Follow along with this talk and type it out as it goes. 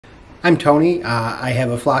I'm Tony. I have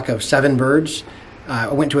a flock of 7 birds. I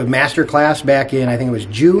went to a masterclass back in, I think it was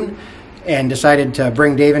June, and decided to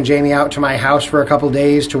bring Dave and Jamie out to my house for a couple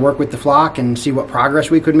days to work with the flock and see what progress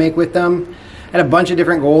we could make with them. I had a bunch of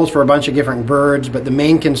different goals for a bunch of different birds, but the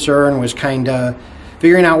main concern was kind of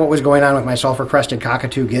figuring out what was going on with my sulfur-crested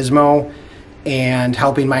cockatoo Gizmo and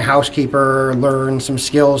helping my housekeeper learn some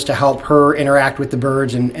skills to help her interact with the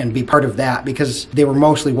birds and be part of that, because they were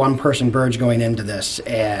mostly one-person birds going into this,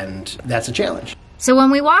 and that's a challenge. So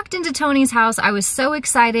when we walked into Tony's house, I was so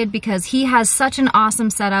excited because he has such an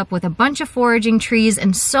awesome setup with a bunch of foraging trees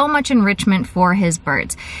and so much enrichment for his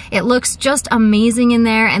birds. It looks just amazing in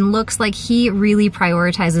there and looks like he really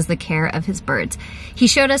prioritizes the care of his birds. He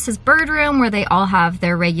showed us his bird room where they all have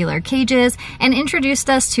their regular cages and introduced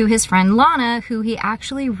us to his friend Lana, who he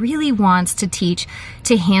actually really wants to teach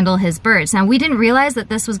to handle his birds. Now, we didn't realize that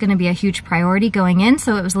this was going to be a huge priority going in,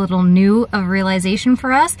 so it was a little new of realization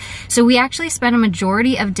for us. So we actually spent a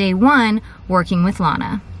majority of day 1 working with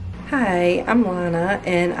Lana. Hi, I'm Lana,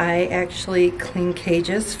 and I actually clean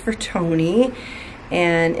cages for Tony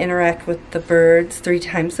and interact with the birds 3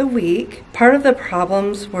 times a week. Part of the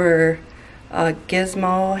problems were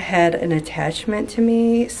Gizmo had an attachment to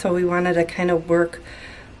me, so we wanted to kind of work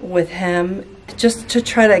with him just to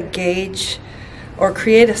try to gauge or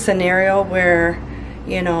create a scenario where,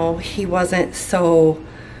 you know, he wasn't so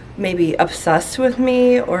maybe obsessed with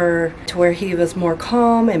me, or to where he was more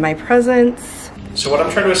calm in my presence. So what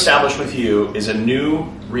I'm trying to establish with you is a new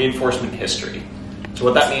reinforcement history. So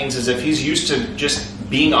what that means is if he's used to just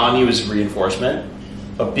being on you as reinforcement,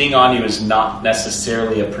 but being on you is not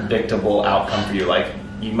necessarily a predictable outcome for you. Like,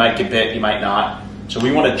 you might get bit, you might not. So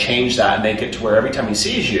we want to change that and make it to where every time he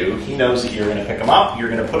sees you, he knows that you're going to pick him up, you're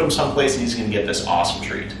going to put him someplace, and he's going to get this awesome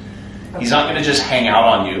treat. Okay. He's not going to just hang out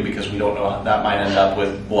on you, because we don't know how that might end up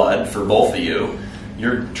with blood for both of you.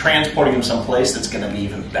 You're transporting him someplace that's going to be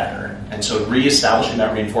even better. And so reestablishing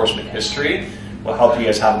that reinforcement history will help you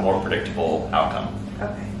guys have a more predictable outcome.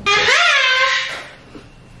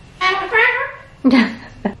 Okay.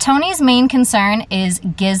 Tony's main concern is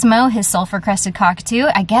Gizmo, his sulfur-crested cockatoo.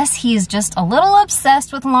 I guess he's just a little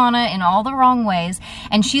obsessed with Lana in all the wrong ways,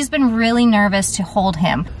 and she's been really nervous to hold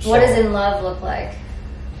him. What does in love look like?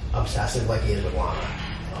 Obsessive like he is with Lana.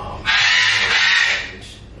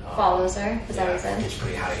 Follows her? Is that what he said? It's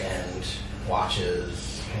pretty high end,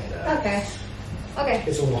 watches, and Okay.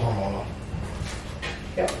 it's a little hormonal.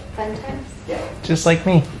 Yep. Fun times? Yeah. Just like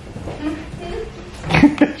me.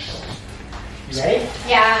 You ready?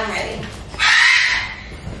 Yeah, I'm ready.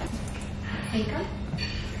 Here you go.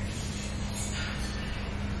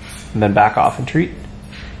 And then back off and treat.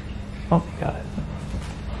 Oh, got it.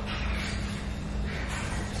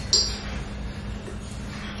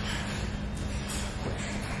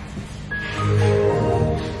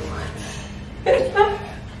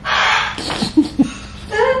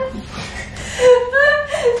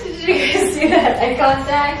 Did you guys see that eye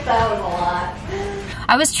contact? That was a lot.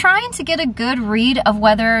 I was trying to get a good read of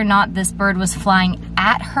whether or not this bird was flying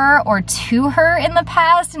at her or to her in the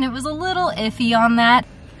past, and it was a little iffy on that.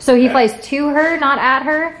 So he flies to her, not at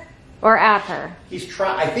her? Or at her?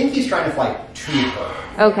 I think he's trying to fly to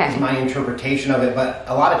her. Okay. Is my interpretation of it, but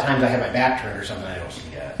a lot of times I have my back turned or something, I don't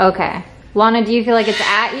see it. Okay. Lana, do you feel like it's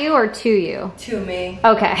at you or to you? To me.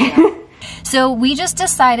 Okay. Yeah. So we just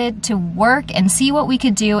decided to work and see what we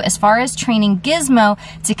could do as far as training Gizmo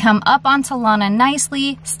to come up onto Lana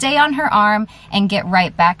nicely, stay on her arm, and get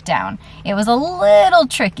right back down. It was a little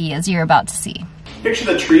tricky, as you're about to see. Picture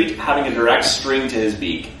the treat having a direct string to his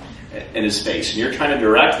beak and his face. And you're trying to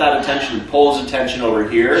direct that attention, pull his attention over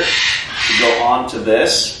here to go on to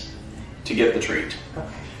this to get the treat.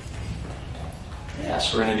 Yeah,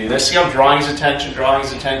 so we're going to do this. See how I'm drawing his attention,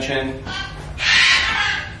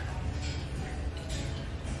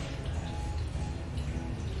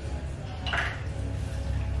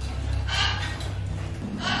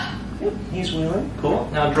 Yep, he's wheeling. Cool.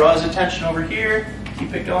 Now draw his attention over here.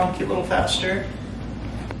 Keep it going. Keep it a little faster.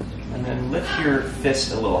 And then lift your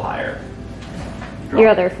fist a little higher. Your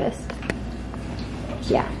other fist.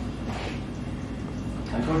 Yeah.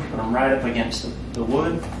 I'm going to put him right up against the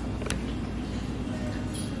wood.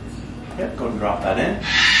 Yep, go and drop that in.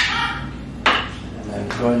 And then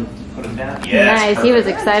go ahead and put him down. Yes, nice, perfect. He was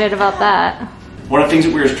excited about that. One of the things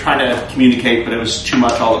that we were trying to communicate, but it was too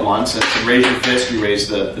much all at once. So raise your fist, we raised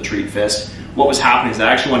the treat fist. What was happening is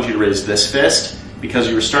I actually want you to raise this fist because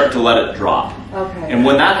you were starting to let it drop. Okay. And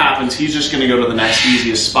when that happens, he's just going to go to the next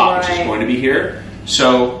easiest spot, which is going to be here.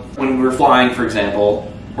 So when we were flying, for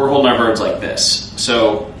example, we're holding our birds like this.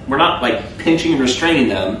 So we're not like pinching and restraining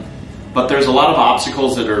them, but there's a lot of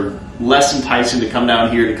obstacles that are less enticing to come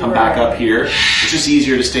down here to come back up here. It's just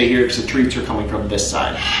easier to stay here because the treats are coming from this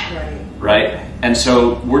side. Right? And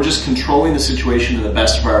so we're just controlling the situation to the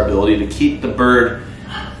best of our ability to keep the bird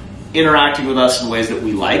interacting with us in ways that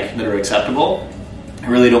we like, that are acceptable. I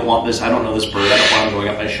really don't want this, I don't know this bird, I don't want him going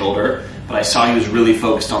up my shoulder, but I saw he was really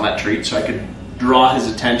focused on that treat, so I could draw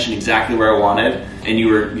his attention exactly where I wanted, and you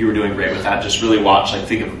were doing great with that. Just really watch, like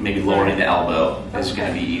think of maybe lowering the elbow is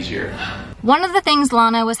gonna be easier. One of the things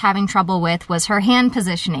Lana was having trouble with was her hand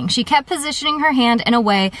positioning. She kept positioning her hand in a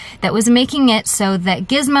way that was making it so that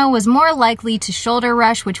Gizmo was more likely to shoulder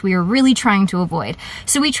rush, which we were really trying to avoid.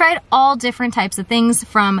 So we tried all different types of things,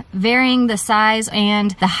 from varying the size and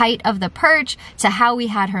the height of the perch to how we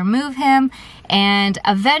had her move him. And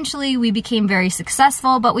eventually we became very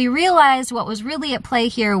successful, but we realized what was really at play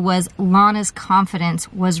here was Lana's confidence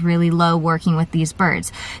was really low working with these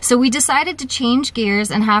birds. So we decided to change gears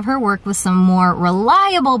and have her work with some more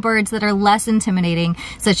reliable birds that are less intimidating,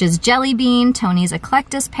 such as Jellybean, Tony's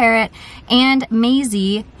eclectus parrot, and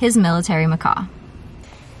Maisie, his military macaw.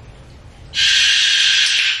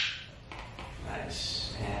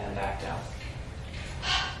 Nice, and back down.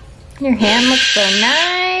 Your hand looks so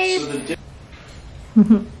nice.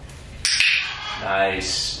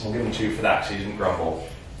 Nice. We'll give him 2 for that so he didn't grumble.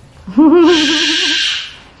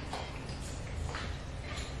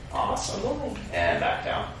 Awesome. And back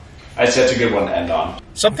down. I said that's a good one to end on.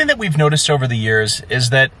 Something that we've noticed over the years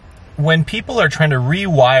is that when people are trying to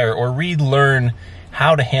rewire or relearn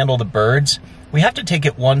how to handle the birds, we have to take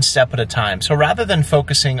it one step at a time. So rather than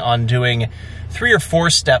focusing on doing 3 or 4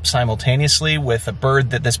 steps simultaneously with a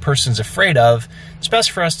bird that this person's afraid of, it's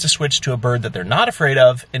best for us to switch to a bird that they're not afraid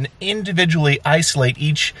of and individually isolate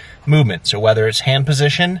each movement. So whether it's hand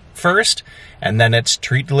position first, and then it's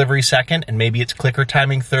treat delivery second, and maybe it's clicker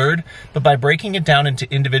timing third, but by breaking it down into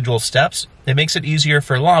individual steps, it makes it easier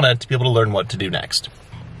for Lana to be able to learn what to do next.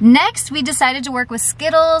 Next, we decided to work with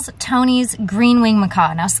Skittles, Tony's green-winged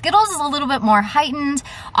macaw. Now, Skittles is a little bit more heightened,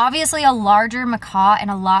 obviously a larger macaw and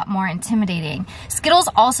a lot more intimidating. Skittles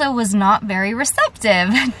also was not very receptive.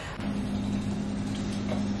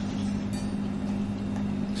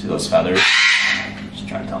 See those feathers? Just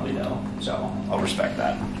trying to tell me no, so I'll respect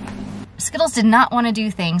that. Skittles did not want to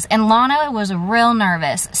do things, and Lana was real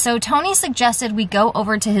nervous. So Tony suggested we go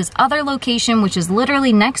over to his other location, which is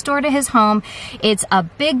literally next door to his home. It's a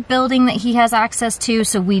big building that he has access to,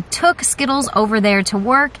 so we took Skittles over there to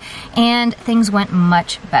work, and things went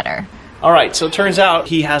much better. All right, so it turns out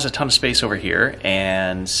he has a ton of space over here,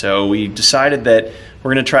 and so we decided that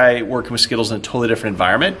we're gonna try working with Skittles in a totally different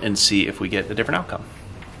environment and see if we get a different outcome.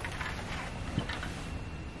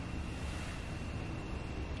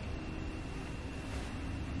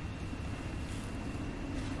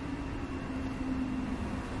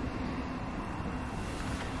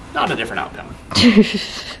 Not a different outcome.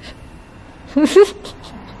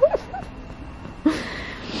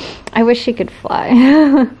 I wish she could fly.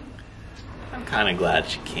 I'm kind of glad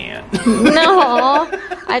she can't. No,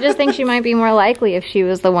 I just think she might be more likely if she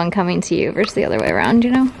was the one coming to you versus the other way around,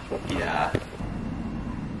 you know? Yeah.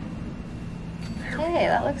 Hey,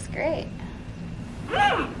 that looks great.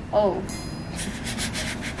 Oh.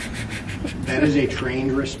 That is a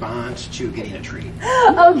trained response to getting a treat.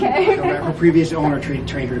 Okay. So her previous owner trained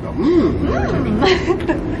her to go,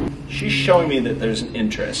 She's showing me that there's an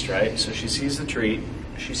interest, right? So she sees the treat,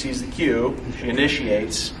 she sees the cue, she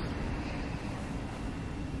initiates.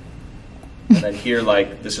 And then here,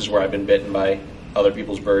 like, this is where I've been bitten by other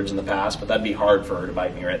people's birds in the past, but that'd be hard for her to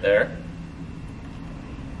bite me right there.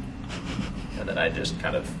 And then I just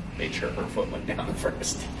kind of made sure her foot went down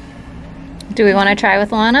first. Do we want to try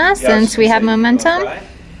with Lana since we have momentum?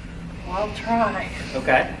 I'll try.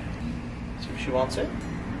 Okay. See if she wants it.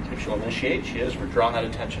 See if she'll initiate. She is. We're drawing that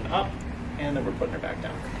attention up, and then we're putting her back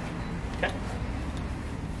down. Okay.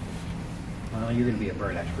 well, you're going to be a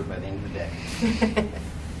bird expert by the end of the day.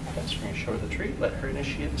 That's we're going to show her the treat. Let her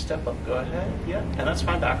initiate the step up. Go ahead. Yeah, and that's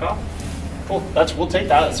fine. Back off. Cool. We'll take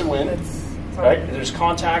that. That's a win. Right? There's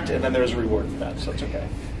contact, and then there's a reward for that, so it's okay.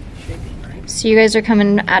 So you guys are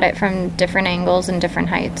coming at it from different angles and different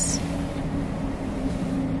heights.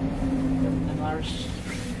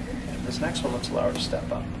 This next one, let's allow her to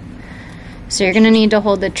step up. So you're going to need to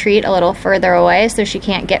hold the treat a little further away so she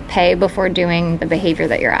can't get pay before doing the behavior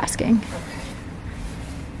that you're asking.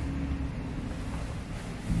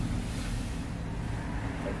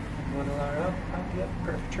 Yep,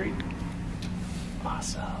 perfect treat.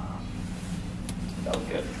 Awesome. That was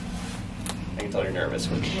good. I can tell you're nervous,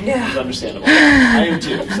 which is understandable. I am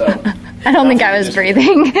too, so. I don't think I was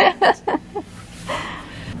breathing.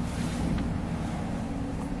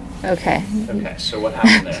 Okay. Okay, so what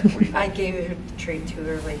happened there? What do you I gave her the treat too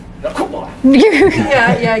early. think?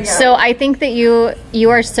 Yeah. So I think that you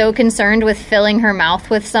are so concerned with filling her mouth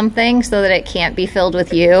with something so that it can't be filled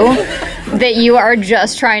with you that you are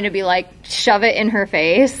just trying to be like, shove it in her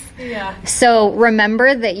face. Yeah. So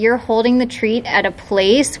remember that you're holding the treat at a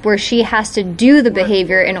place where she has to do the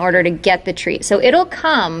behavior in order to get the treat. So it'll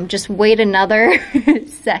come, just wait another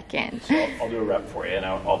second. So I'll do a rep for you and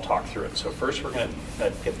I'll talk through it. So first we're going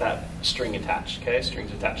to get that string attached, okay?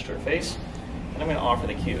 String's attached to her face. And I'm going to offer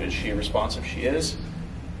the cue. Is she responsive? She is.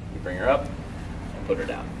 We bring her up and put her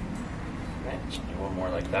down. Right? So do one more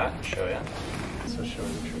like that and show you. So show her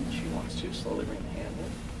the treat she wants to. Slowly bring the hand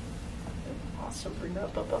in. Awesome. Bring her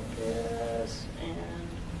up. Yes. And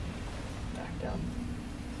back down.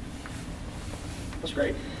 That's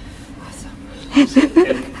great. Awesome.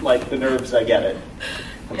 And like the nerves, I get it.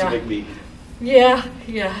 That's a big beat. Yeah.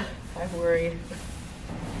 I'm worried.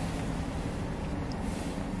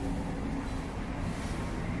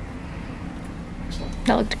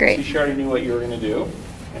 That looked great. She already knew what you were going to do,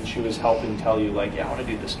 and she was helping tell you, like, yeah, I want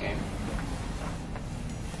to do this game.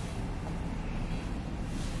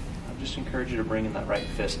 I just encourage you to bring in that right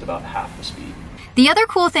fist about half the speed. The other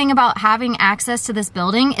cool thing about having access to this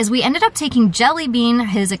building is we ended up taking Jellybean,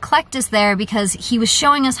 his eclectus, there because he was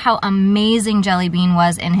showing us how amazing Jellybean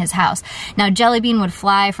was in his house. Now, Jellybean would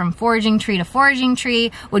fly from foraging tree to foraging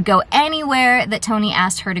tree, would go anywhere that Tony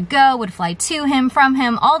asked her to go, would fly to him, from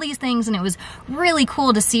him, all these things, and it was really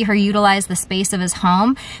cool to see her utilize the space of his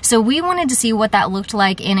home. So we wanted to see what that looked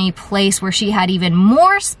like in a place where she had even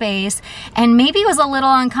more space and maybe was a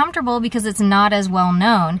little uncomfortable because it's not as well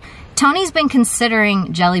known. Tony's been considering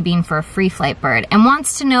Jellybean for a free flight bird and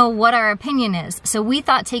wants to know what our opinion is. So we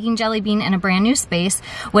thought taking Jellybean in a brand new space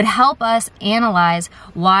would help us analyze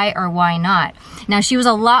why or why not. Now, she was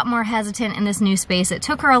a lot more hesitant in this new space. It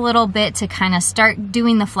took her a little bit to kind of start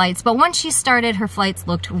doing the flights, but once she started, her flights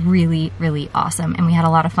looked really, really awesome, and we had a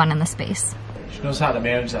lot of fun in the space. She knows how to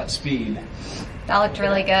manage that speed. That looked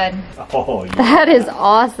really good. Oh, yeah. That is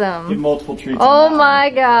awesome. Get multiple treats. Oh my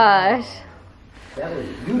gosh. That was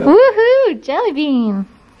beautiful. Woohoo, Jellybean.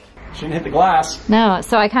 Shouldn't hit the glass. No,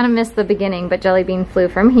 so I kind of missed the beginning, but Jellybean flew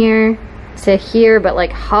from here to here, but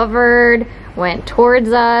like hovered, went towards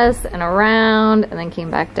us and around, and then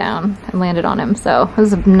came back down and landed on him. So it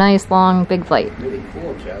was a nice, long, big flight. Really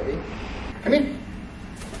cool, Jelly. Come in.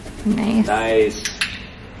 Nice. Nice.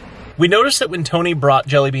 We noticed that when Tony brought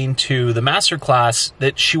Jellybean to the masterclass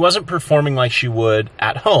that she wasn't performing like she would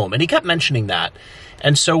at home, and he kept mentioning that.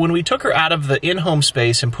 And so when we took her out of the in-home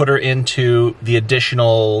space and put her into the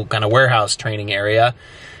additional kind of warehouse training area,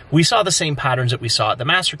 we saw the same patterns that we saw at the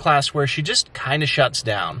masterclass where she just kind of shuts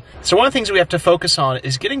down. So one of the things we have to focus on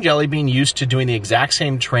is getting Jellybean used to doing the exact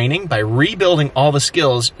same training by rebuilding all the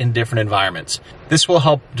skills in different environments. This will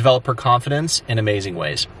help develop her confidence in amazing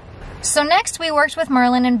ways. So next we worked with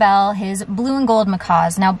Merlin and Belle, his blue and gold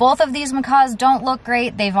macaws. Now both of these macaws don't look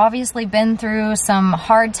great. They've obviously been through some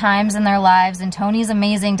hard times in their lives, and Tony's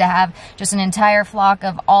amazing to have just an entire flock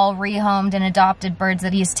of all rehomed and adopted birds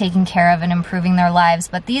that he's taking care of and improving their lives.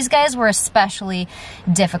 But these guys were especially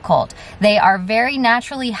difficult. They are very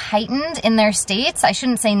naturally heightened in their states. I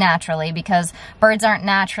shouldn't say naturally because birds aren't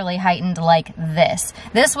naturally heightened like this.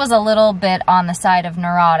 This was a little bit on the side of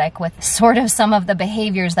neurotic with sort of some of the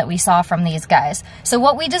behaviors that we saw from these guys. So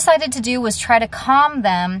what we decided to do was try to calm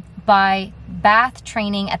them by bath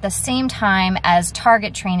training at the same time as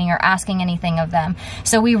target training or asking anything of them.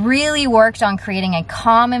 So we really worked on creating a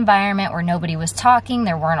calm environment where nobody was talking,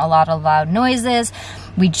 there weren't a lot of loud noises.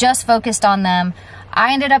 We just focused on them.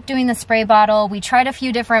 I ended up doing the spray bottle. We tried a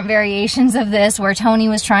few different variations of this where Tony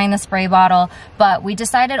was trying the spray bottle, but we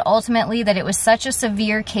decided ultimately that it was such a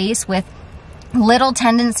severe case with little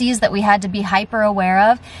tendencies that we had to be hyper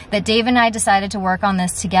aware of that Dave and I decided to work on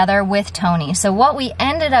this together with Tony. So what we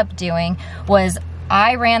ended up doing was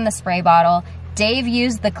I ran the spray bottle, Dave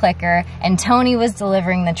used the clicker, and Tony was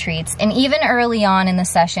delivering the treats. And even early on in the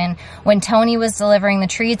session, when Tony was delivering the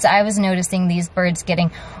treats, I was noticing these birds getting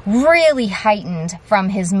really heightened from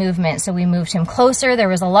his movement. So we moved him closer. There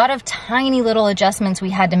was a lot of tiny little adjustments we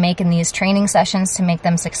had to make in these training sessions to make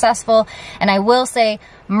them successful. And I will say,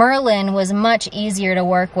 Merlin was much easier to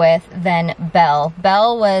work with than Belle.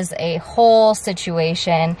 Belle was a whole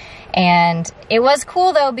situation, and it was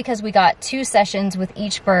cool though because we got 2 sessions with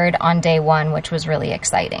each bird on day 1, which was really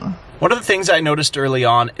exciting. One of the things I noticed early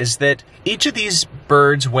on is that each of these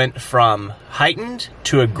birds went from heightened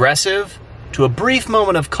to aggressive to a brief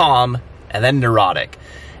moment of calm and then neurotic.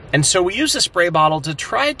 And so we used a spray bottle to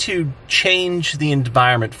try to change the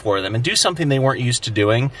environment for them and do something they weren't used to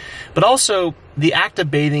doing, but also the act of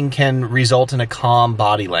bathing can result in a calm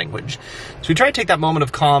body language. So we try to take that moment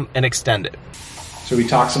of calm and extend it. So we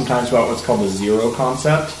talk sometimes about what's called the zero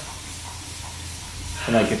concept.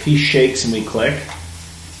 And like if he shakes and we click,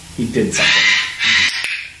 he did something.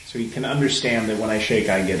 So he can understand that when I shake,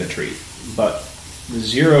 I get a treat. But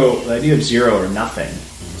the idea of zero or nothing,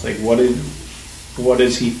 it's like what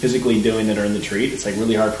is he physically doing that earned the treat? It's like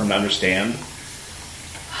really hard for him to understand.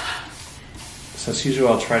 So it's usually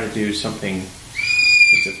I'll try to do something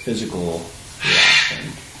that's a physical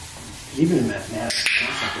reaction. Even in mathematics, the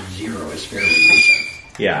concept of zero is fairly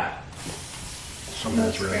recent. Yeah. Something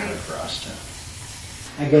that's really good for us to.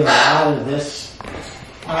 I get a lot of this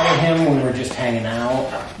out of him when we're just hanging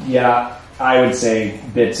out. Yeah, I would say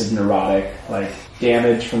bits of neurotic, like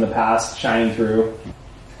damage from the past shining through.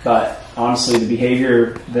 But honestly, the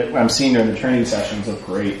behavior that I'm seeing during the training sessions look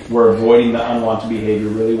great. We're avoiding the unwanted behavior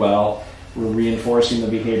really well. We're reinforcing the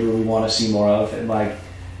behavior we want to see more of. And like,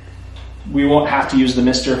 we won't have to use the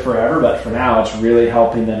mister forever, but for now, it's really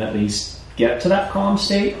helping them at least get to that calm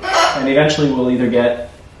state. And eventually we'll either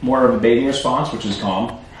get more of a bathing response, which is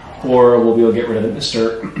calm, or we'll be able to get rid of the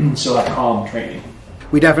mister, so that calm training.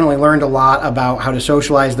 We definitely learned a lot about how to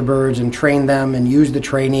socialize the birds and train them and use the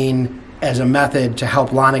training as a method to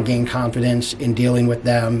help Lana gain confidence in dealing with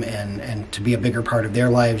them and to be a bigger part of their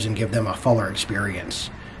lives and give them a fuller experience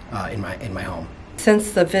in my home.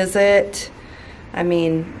 Since the visit, I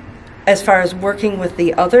mean, as far as working with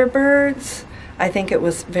the other birds, I think it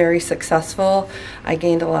was very successful. I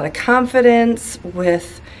gained a lot of confidence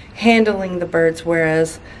with handling the birds,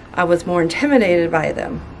 whereas I was more intimidated by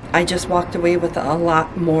them. I just walked away with a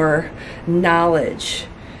lot more knowledge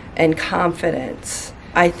and confidence.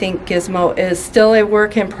 I think Gizmo is still a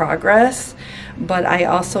work in progress, but I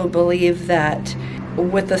also believe that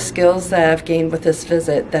with the skills that I've gained with this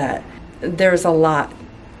visit, that there's a lot,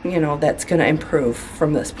 that's going to improve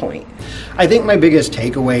from this point. I think my biggest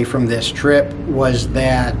takeaway from this trip was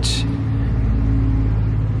that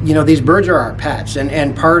these birds are our pets,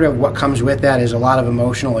 and part of what comes with that is a lot of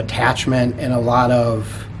emotional attachment and a lot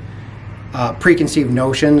of preconceived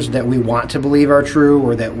notions that we want to believe are true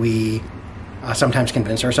or that we sometimes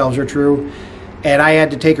convince ourselves are true. And I had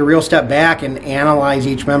to take a real step back and analyze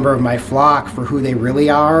each member of my flock for who they really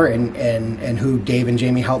are and who Dave and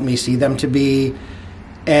Jamie helped me see them to be.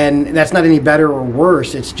 And that's not any better or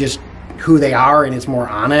worse. It's just who they are, and it's more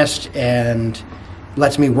honest and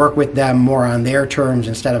lets me work with them more on their terms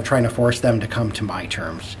instead of trying to force them to come to my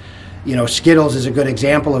terms. Skittles is a good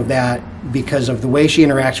example of that because of the way she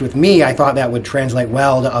interacts with me. I thought that would translate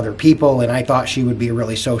well to other people, and I thought she would be a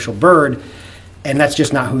really social bird, and that's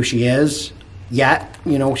just not who she is yet.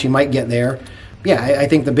 She might get there. Yeah, I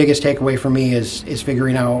think the biggest takeaway for me is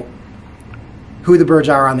figuring out who the birds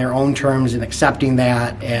are on their own terms and accepting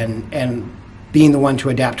that and being the one to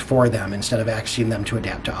adapt for them instead of asking them to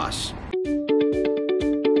adapt to us.